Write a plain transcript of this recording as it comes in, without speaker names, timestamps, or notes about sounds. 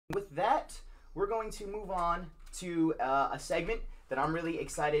With that, we're going to move on to a segment that I'm really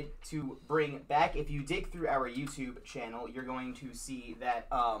excited to bring back. If you dig through our YouTube channel, you're going to see that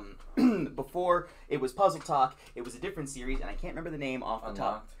before it was Puzzle Talk, it was a different series, and I can't remember the name off the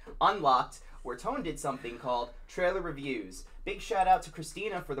top. Unlocked, where Tone did something called Trailer Reviews. Big shout out to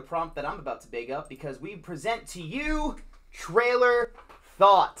Christina for the prompt that I'm about to big up, because we present to you Trailer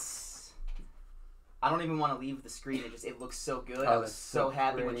Thoughts. I don't even want to leave the screen. It looks so good. I was so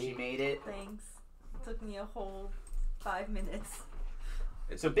happy when she made it. Thanks. It took me a whole 5 minutes.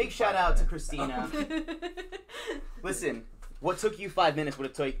 So big shout out to Christina. Listen, what took you 5 minutes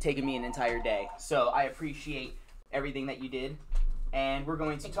would have taken me an entire day. So I appreciate everything that you did. And we're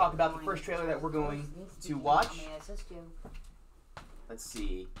going to talk about the first trailer that we're going to watch. Let's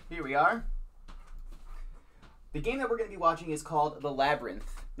see. Here we are. The game that we're going to be watching is called The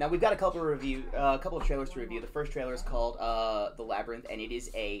Labyrinth. Now we've got a couple of trailers to review. The first trailer is called The Labyrinth, and it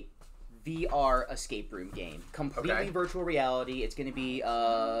is a VR escape room game. Completely virtual reality. It's going to be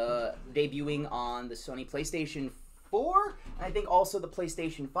debuting on the Sony PlayStation 4, and I think also the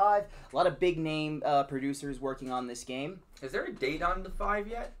PlayStation 5. A lot of big name producers working on this game. Is there a date on the 5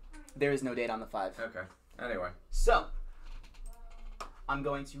 yet? There is no date on the 5. Okay. Anyway. So, I'm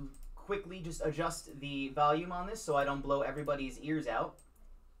going to quickly just adjust the volume on this so I don't blow everybody's ears out.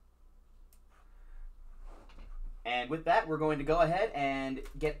 And with that, we're going to go ahead and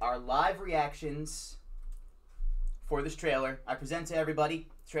get our live reactions for this trailer. I present to everybody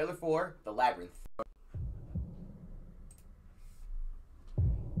trailer for The Labyrinth.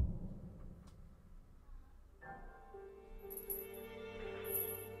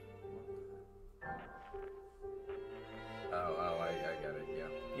 I got it, yeah.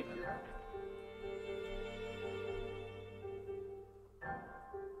 Yep. Okay.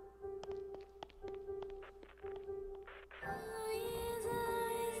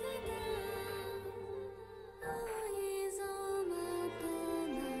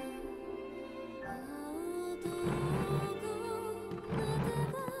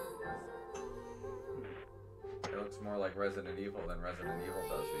 It looks more like Resident Evil than Resident Evil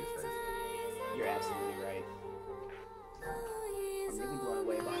does these days. You're absolutely right. I'm really blown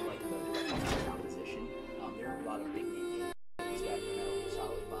away by like the director's composition. There are a lot of big name games. This guy from Metal Gear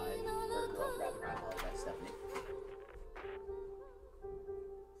Solid 5, or girl, rather, I apologize, Stephanie.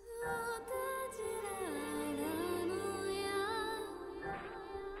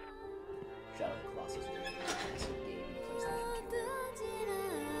 Shout out to Colossus, which is a massive game in PlayStation 2.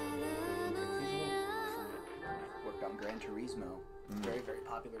 Worked on Gran Turismo. Very, very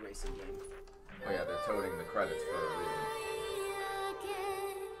popular racing game. Oh yeah, they're toting the credits for a reason.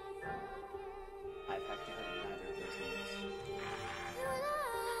 I've actually heard of neither of those games.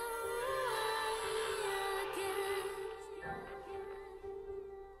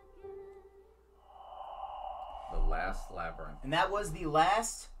 The Last Labyrinth. And that was the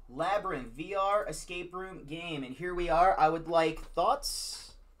last Labyrinth VR escape room game. And here we are. I would like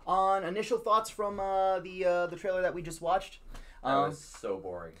initial thoughts from the trailer that we just watched. That was so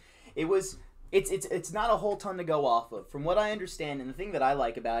boring. It's not a whole ton to go off of. From what I understand, and the thing that I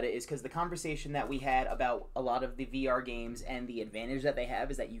like about it is because the conversation that we had about a lot of the VR games and the advantage that they have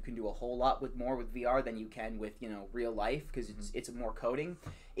is that you can do a whole lot more with VR than you can with, real life, because it's more coding.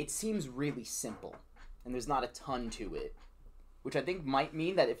 It seems really simple, and there's not a ton to it, which I think might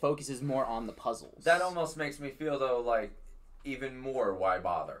mean that it focuses more on the puzzles. That almost makes me feel, though, like, even more, why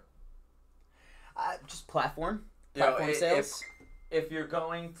bother? Just platform sales. If you're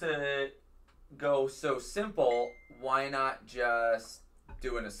going to go so simple, why not just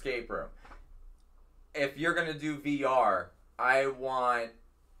do an escape room? If you're going to do VR, I want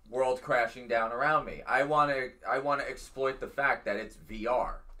world crashing down around me. I want to exploit the fact that it's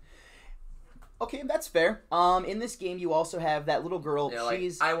VR. Okay, that's fair. In this game, you also have that little girl.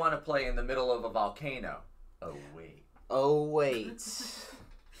 Like, I want to play in the middle of a volcano. Oh wait.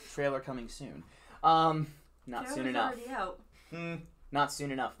 Trailer coming soon. Not soon enough. Already out. Not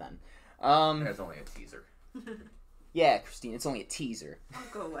soon enough then. That's only a teaser. Yeah, Christine, it's only a teaser. I'll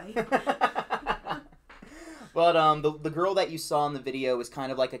go away. But the girl that you saw in the video is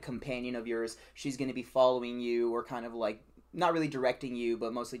kind of like a companion of yours. She's going to be following you, or kind of like not really directing you,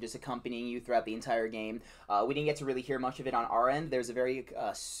 but mostly just accompanying you throughout the entire game. We didn't get to really hear much of it on our end. There's a very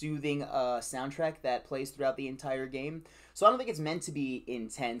soothing soundtrack that plays throughout the entire game. So I don't think it's meant to be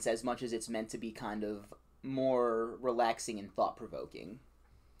intense as much as it's meant to be kind of more relaxing and thought-provoking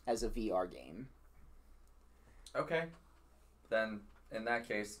as a VR game. Okay. Then, in that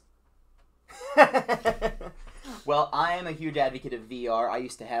case... Well, I am a huge advocate of VR. I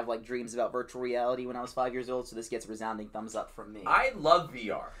used to have like dreams about virtual reality when I was 5 years old, so this gets resounding thumbs up from me. I love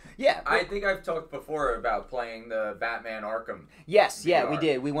VR. Yeah. I think I've talked before about playing the Batman Arkham. Yes, yeah, VR. we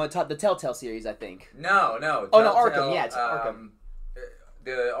did. We went to the Telltale series, I think. No. Oh, no, Arkham. Yeah, it's Arkham.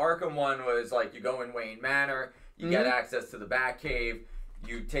 The Arkham one was like you go in Wayne Manor, you get access to the Batcave,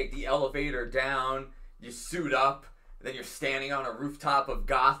 you take the elevator down, you suit up, then you're standing on a rooftop of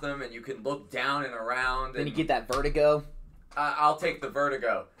Gotham and you can look down and around. Then you get that vertigo. I'll take the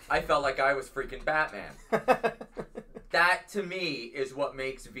vertigo. I felt like I was freaking Batman. That, to me, is what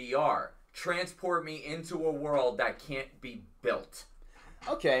makes VR. Transport me into a world that can't be built.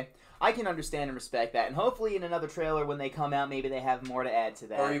 Okay. I can understand and respect that. And hopefully in another trailer when they come out, maybe they have more to add to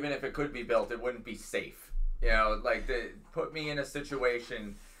that. Or even if it could be built, it wouldn't be safe. You know, like, put me in a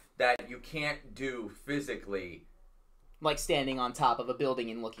situation that you can't do physically. Like standing on top of a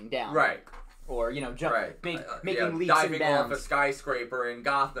building and looking down. Right. Or, you know, making leaps diving and bounds. Diving off a skyscraper in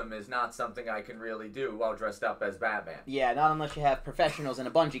Gotham is not something I can really do while dressed up as Batman. Yeah, not unless you have professionals and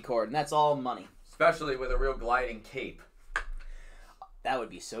a bungee cord, and that's all money. Especially with a real gliding cape. That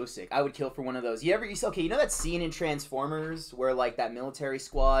would be so sick. I would kill for one of those. You know that scene in Transformers where like that military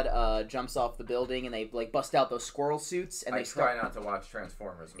squad jumps off the building and they like bust out those squirrel suits and I try not to watch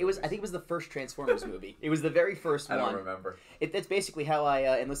Transformers movies. I think it was the first Transformers movie. It was the very first one. I don't remember. That's basically how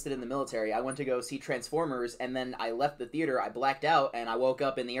I enlisted in the military. I went to go see Transformers and then I left the theater. I blacked out and I woke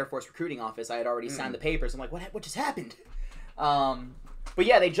up in the Air Force recruiting office. I had already signed the papers. I'm like, what just happened? But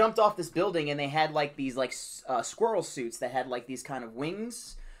yeah, they jumped off this building and they had like these like squirrel suits that had like these kind of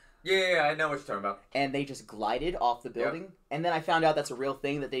wings. Yeah, I know what you're talking about. And they just glided off the building. Yep. And then I found out that's a real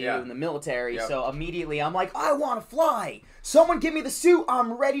thing that they do in the military. Yep. So immediately I'm like, I want to fly. Someone give me the suit.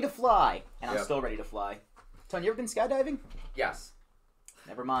 I'm ready to fly. And I'm still ready to fly. Ton, you ever been skydiving? Yes.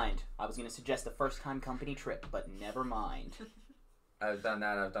 Never mind. I was going to suggest a first-time company trip, but never mind. I've done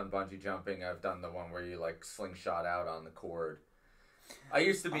that. I've done bungee jumping. I've done the one where you like slingshot out on the cord. I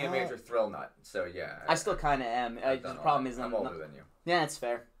used to be a major thrill nut, so yeah. I still kind of am. The problem is I'm older than you. Yeah, that's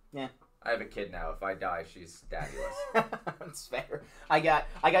fair. Yeah. I have a kid now. If I die, she's daddyless. That's fair. I got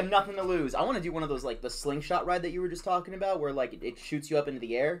nothing to lose. I want to do one of those like the slingshot ride that you were just talking about, where like it shoots you up into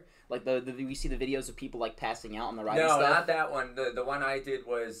the air. Like we see the videos of people like passing out on the ride. No, and stuff. not that one. The one I did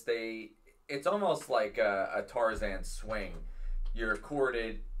was it's almost like a Tarzan swing. You're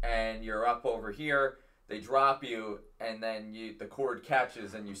corded and you're up over here. They drop you, and then the cord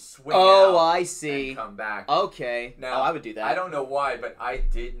catches, and you swing out. Oh, I see. And come back. Okay. Now, I would do that. I don't know why, but I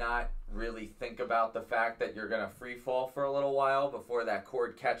did not really think about the fact that you're going to free fall for a little while before that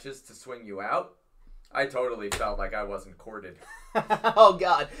cord catches to swing you out. I totally felt like I wasn't corded. Oh,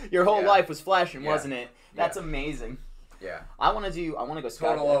 God. Your whole life was flashing, wasn't it? That's amazing. Yeah. I want to go skydiving.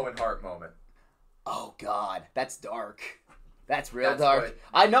 Total Owen Hart moment. Oh, God. That's dark. That's real dark.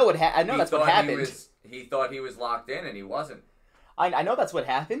 I know that's what happened. He thought he was locked in, and he wasn't. I know that's what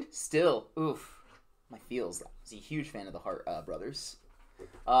happened. Still, oof. My feels. I was a huge fan of the Hart brothers.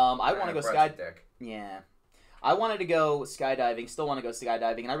 I want to go skydiving. Yeah. I wanted to go skydiving. Still want to go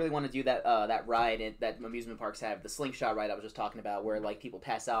skydiving, and I really want to do that ride that amusement parks have, the slingshot ride I was just talking about, where like people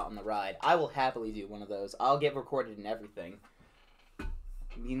pass out on the ride. I will happily do one of those. I'll get recorded and everything.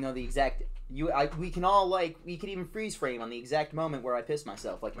 You know the exact. We could even freeze frame on the exact moment where I pissed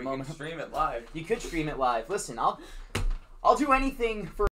myself. Like we can stream it live. You could stream it live. Listen, I'll do anything for